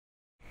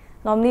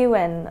Normally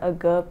when a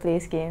girl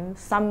plays games,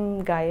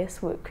 some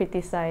guys would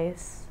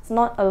criticize. It's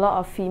not a lot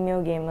of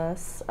female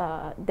gamers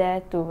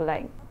there to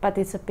like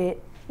participate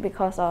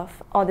because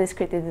of all this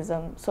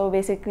criticism. So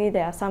basically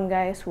there are some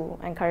guys who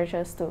encourage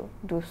us to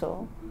do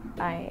so.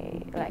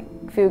 I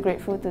feel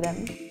grateful to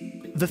them.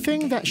 The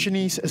thing that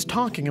Shanice is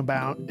talking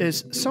about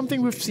is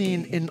something we've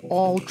seen in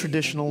all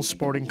traditional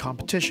sporting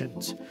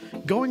competitions.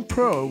 Going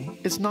pro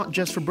is not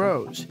just for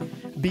bros,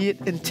 be it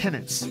in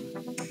tennis,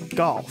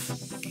 golf,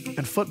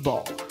 and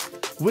football.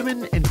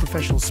 Women in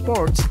professional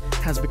sports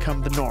has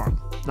become the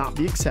norm, not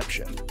the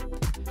exception.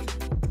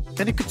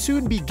 And it could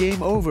soon be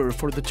game over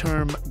for the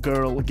term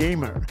girl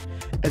gamer.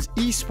 As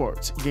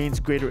eSports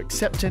gains greater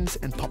acceptance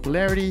and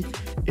popularity,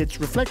 it's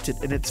reflected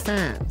in its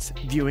fans,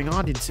 viewing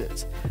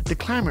audiences, the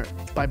clamor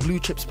by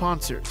blue-chip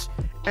sponsors,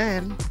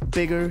 and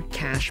bigger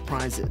cash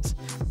prizes.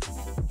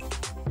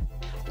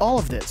 All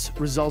of this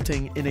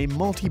resulting in a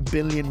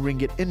multi-billion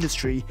ringgit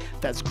industry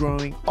that's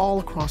growing all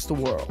across the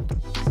world.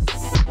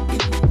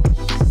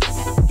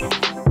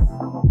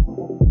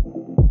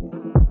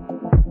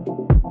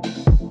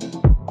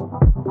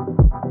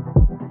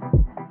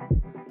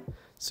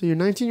 So you're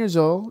 19 years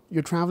old,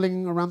 you're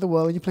traveling around the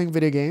world, and you're playing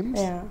video games?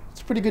 Yeah.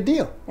 It's a pretty good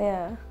deal.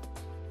 Yeah.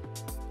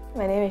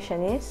 My name is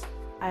Shanice.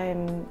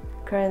 I'm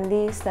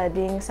currently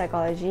studying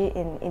psychology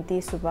in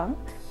INTI Subang,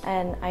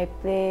 and I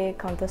play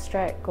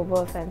Counter-Strike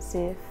Global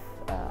Offensive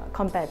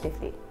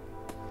competitively.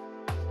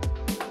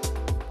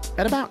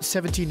 At about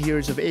 17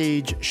 years of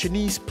age,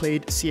 Shanice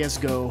played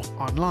CSGO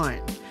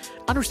online.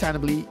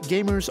 Understandably,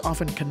 gamers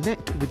often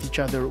connect with each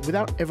other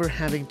without ever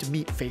having to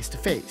meet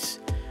face-to-face.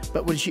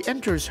 But when she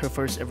enters her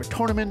first ever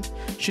tournament,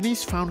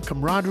 Shanice found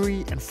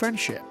camaraderie and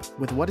friendship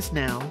with what is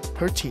now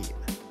her team.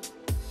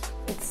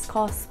 It's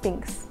called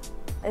Sphynx.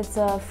 It's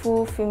a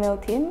full female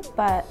team,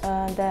 but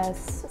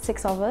there's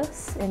 6 of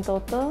us in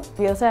total.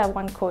 We also have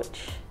 1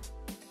 coach.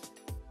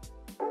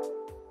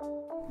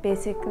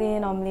 Basically,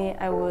 normally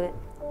I would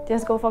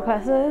just go for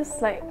classes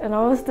like a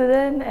normal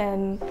student,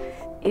 and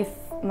if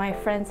my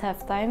friends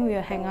have time,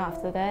 we'll hang out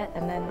after that,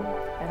 and then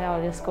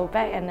I'll just go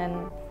back, and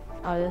then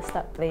I'll just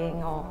start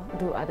playing or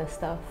do other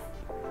stuff.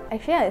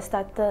 Actually, I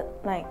started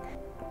like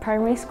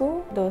primary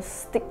school, those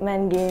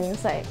stickman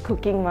games like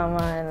Cooking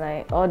Mama and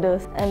like all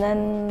those. And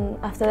then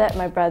after that,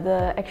 my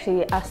brother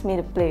actually asked me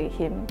to play with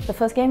him. The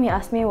first game he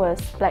asked me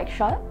was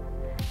Blackshot,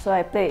 so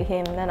I played with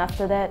him. Then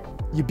after that,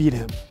 you beat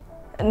him?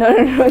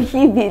 No,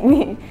 he beat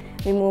me.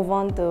 We move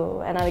on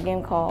to another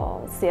game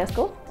called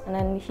CSGO, and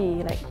then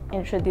he like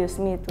introduced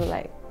me to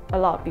like a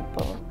lot of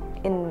people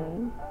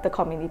in the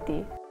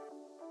community.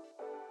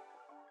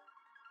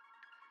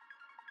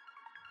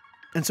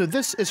 And so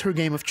this is her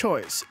game of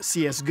choice,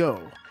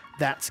 CSGO.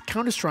 That's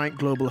Counter-Strike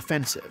Global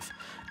Offensive.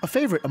 A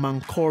favorite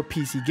among core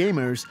PC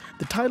gamers,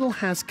 the title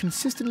has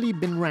consistently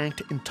been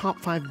ranked in top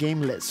 5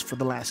 game lists for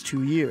the last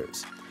 2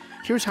 years.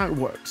 Here's how it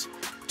works.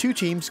 2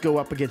 teams go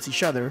up against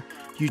each other.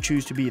 You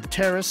choose to be the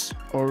terrorists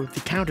or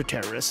the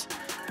counter-terrorists.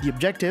 The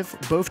objective,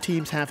 both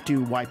teams have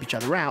to wipe each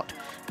other out,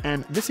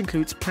 and this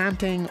includes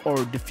planting or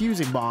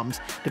defusing bombs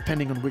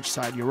depending on which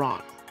side you're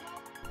on.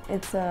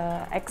 It's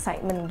an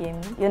excitement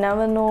game. You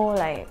never know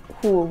like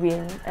who will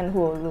win and who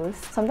will lose.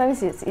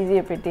 Sometimes it's easy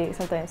to predict,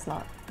 sometimes it's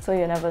not. So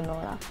you never know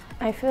lah.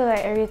 I feel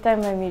like every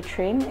time when we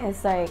train,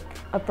 it's like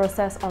a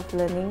process of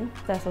learning.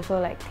 There's also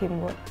like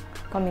teamwork,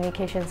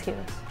 communication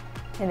skills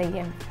in the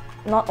game.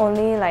 Not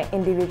only like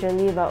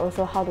individually, but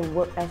also how to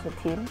work as a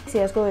team.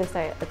 CSGO is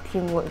like a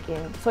teamwork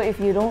game. So if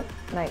you don't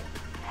like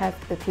have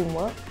the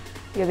teamwork,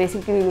 you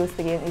basically lose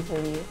the game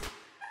easily.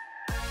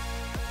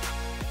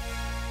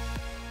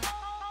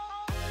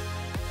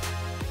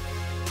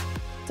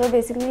 So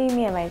basically,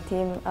 me and my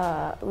team,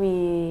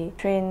 we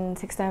train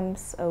 6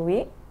 times a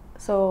week.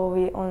 So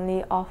we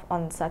only off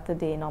on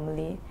Saturday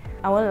normally.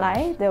 I won't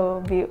lie, there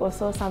will be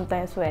also some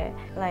times where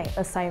like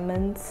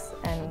assignments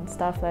and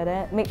stuff like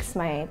that makes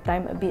my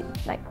time a bit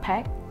like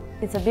packed.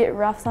 It's a bit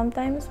rough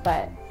sometimes,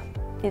 but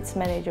it's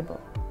manageable.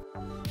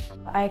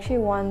 I actually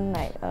won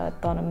like a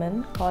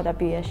tournament called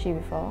WESG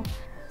before.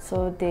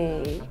 So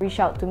they reached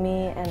out to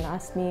me and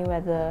asked me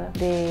whether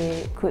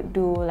they could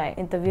do like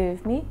interview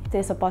with me.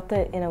 They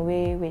supported in a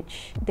way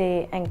which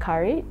they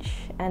encourage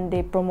and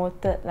they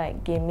promoted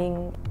like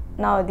gaming.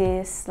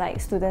 Nowadays, like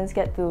students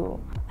get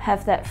to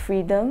have that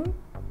freedom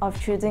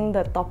of choosing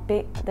the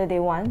topic that they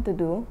want to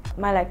do.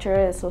 My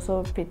lecturer is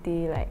also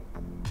pretty like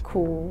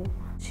cool.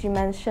 She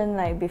mentioned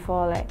like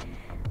before like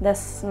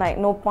there's like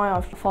no point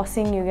of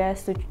forcing you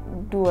guys to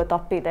do a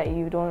topic that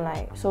you don't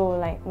like. So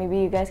like maybe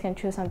you guys can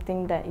choose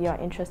something that you're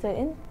interested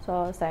in. So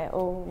I was like,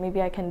 oh,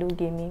 maybe I can do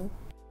gaming.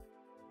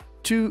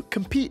 To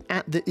compete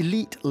at the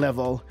elite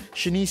level,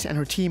 Shanice and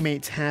her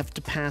teammates have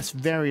to pass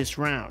various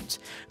rounds.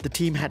 The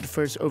team had to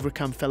first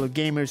overcome fellow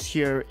gamers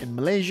here in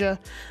Malaysia.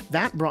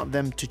 That brought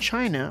them to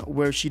China,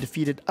 where she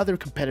defeated other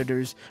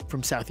competitors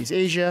from Southeast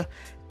Asia.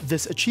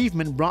 This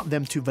achievement brought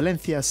them to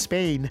Valencia,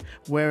 Spain,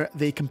 where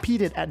they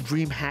competed at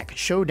DreamHack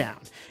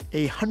Showdown,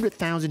 a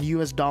 $100,000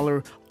 US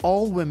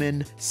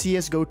all-women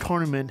CSGO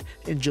tournament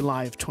in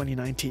July of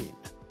 2019.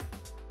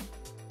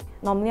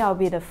 Normally I'll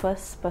be the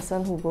first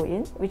person who go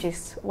in, which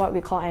is what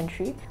we call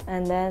entry,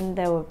 and then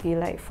there will be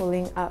like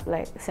following up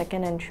like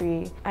second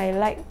entry. I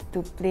like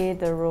to play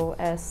the role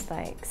as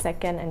like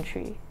second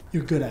entry.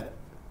 You're good at it?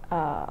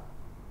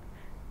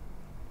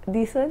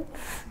 Decent.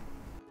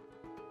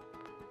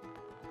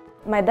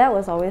 My dad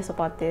was always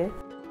supportive.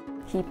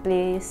 He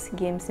plays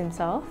games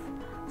himself,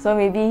 so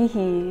maybe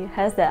he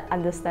has that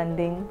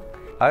understanding.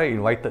 I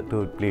invited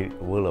to play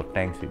World of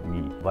Tanks with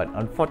me, but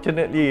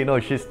unfortunately, you know,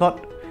 she's not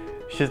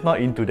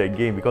into that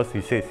game because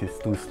he says it's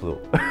too slow.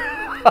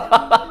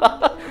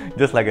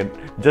 just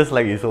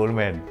like his old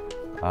man.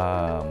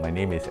 My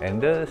name is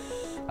Anders.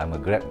 I'm a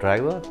Grab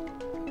driver,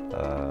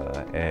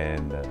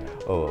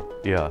 oh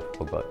yeah,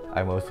 forgot.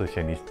 I'm also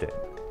Shanice dad.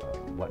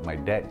 What my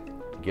dad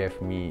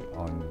gave me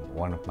on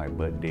one of my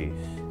birthdays,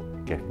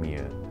 gave me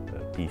a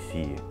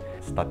PC.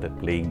 Started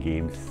playing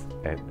games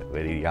at a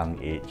very young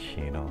age,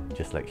 you know,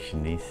 just like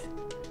Shanice.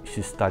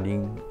 She's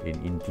studying in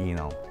INTI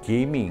now.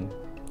 Gaming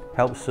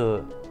helps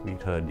her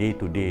with her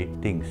day-to-day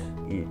things.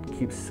 It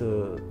keeps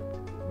her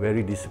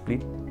very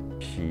disciplined.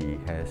 She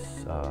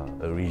has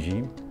a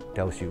regime,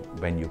 tells you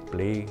when you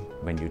play,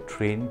 when you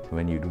train,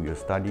 when you do your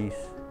studies.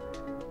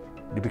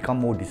 They become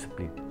more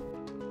disciplined.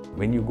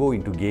 When you go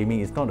into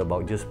gaming, it's not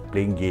about just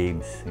playing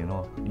games, you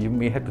know. You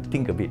may have to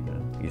think a bit.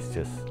 It's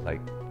just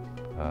like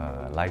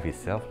life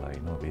itself, like,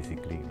 you know,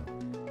 basically. You know.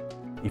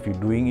 If you're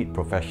doing it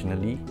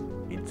professionally,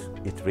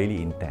 it's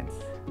really intense.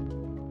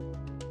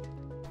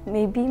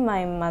 Maybe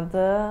my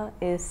mother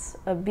is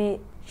a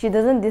bit, she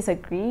doesn't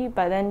disagree,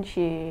 but then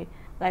she,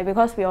 like,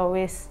 because we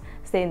always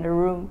stay in the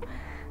room,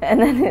 and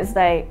then it's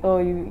like, oh,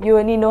 you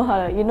only know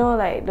how, you know,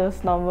 like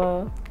those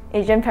normal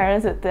Asian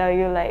parents would tell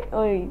you like,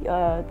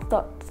 oh,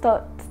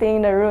 stop staying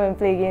in the room and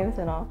play games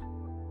and all.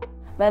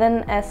 But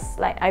then as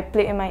like I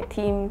played in my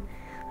team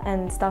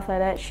and stuff like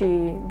that,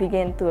 she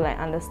began to like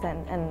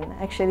understand, and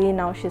actually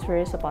now she's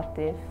very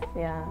supportive.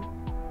 Yeah.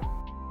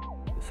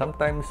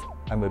 Sometimes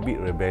I'm a bit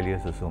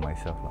rebellious also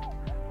myself.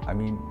 I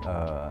mean,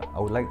 I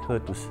would like her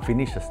to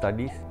finish her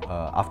studies.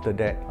 After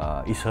that,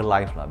 it's her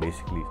life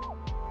basically.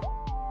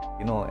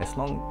 You know, as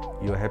long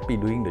you're happy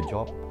doing the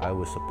job, I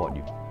will support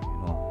you. You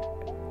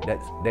know,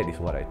 that is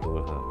what I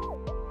told her.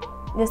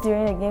 Just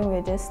during the game,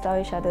 we just tell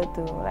each other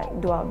to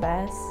like do our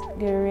best.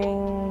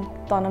 During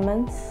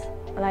tournaments,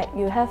 like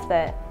you have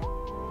that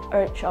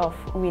urge of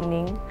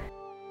winning.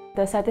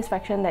 The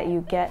satisfaction that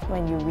you get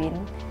when you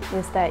win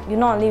is that you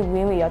not only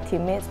win with your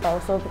teammates, but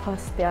also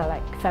because they are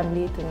like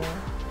family to me.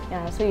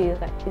 Yeah, so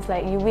it's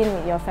like you win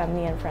with your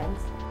family and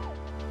friends.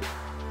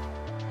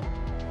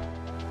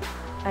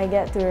 I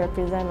get to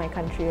represent my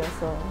country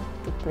also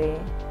to play.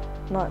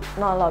 Not a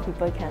lot of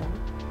people can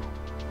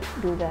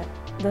do that.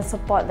 The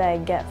support that I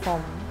get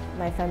from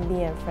my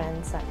family and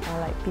friends, or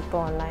like people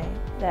online,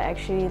 that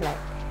actually like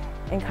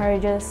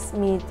encourages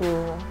me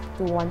to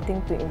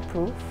wanting to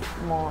improve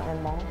more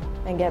and more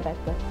and get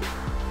better.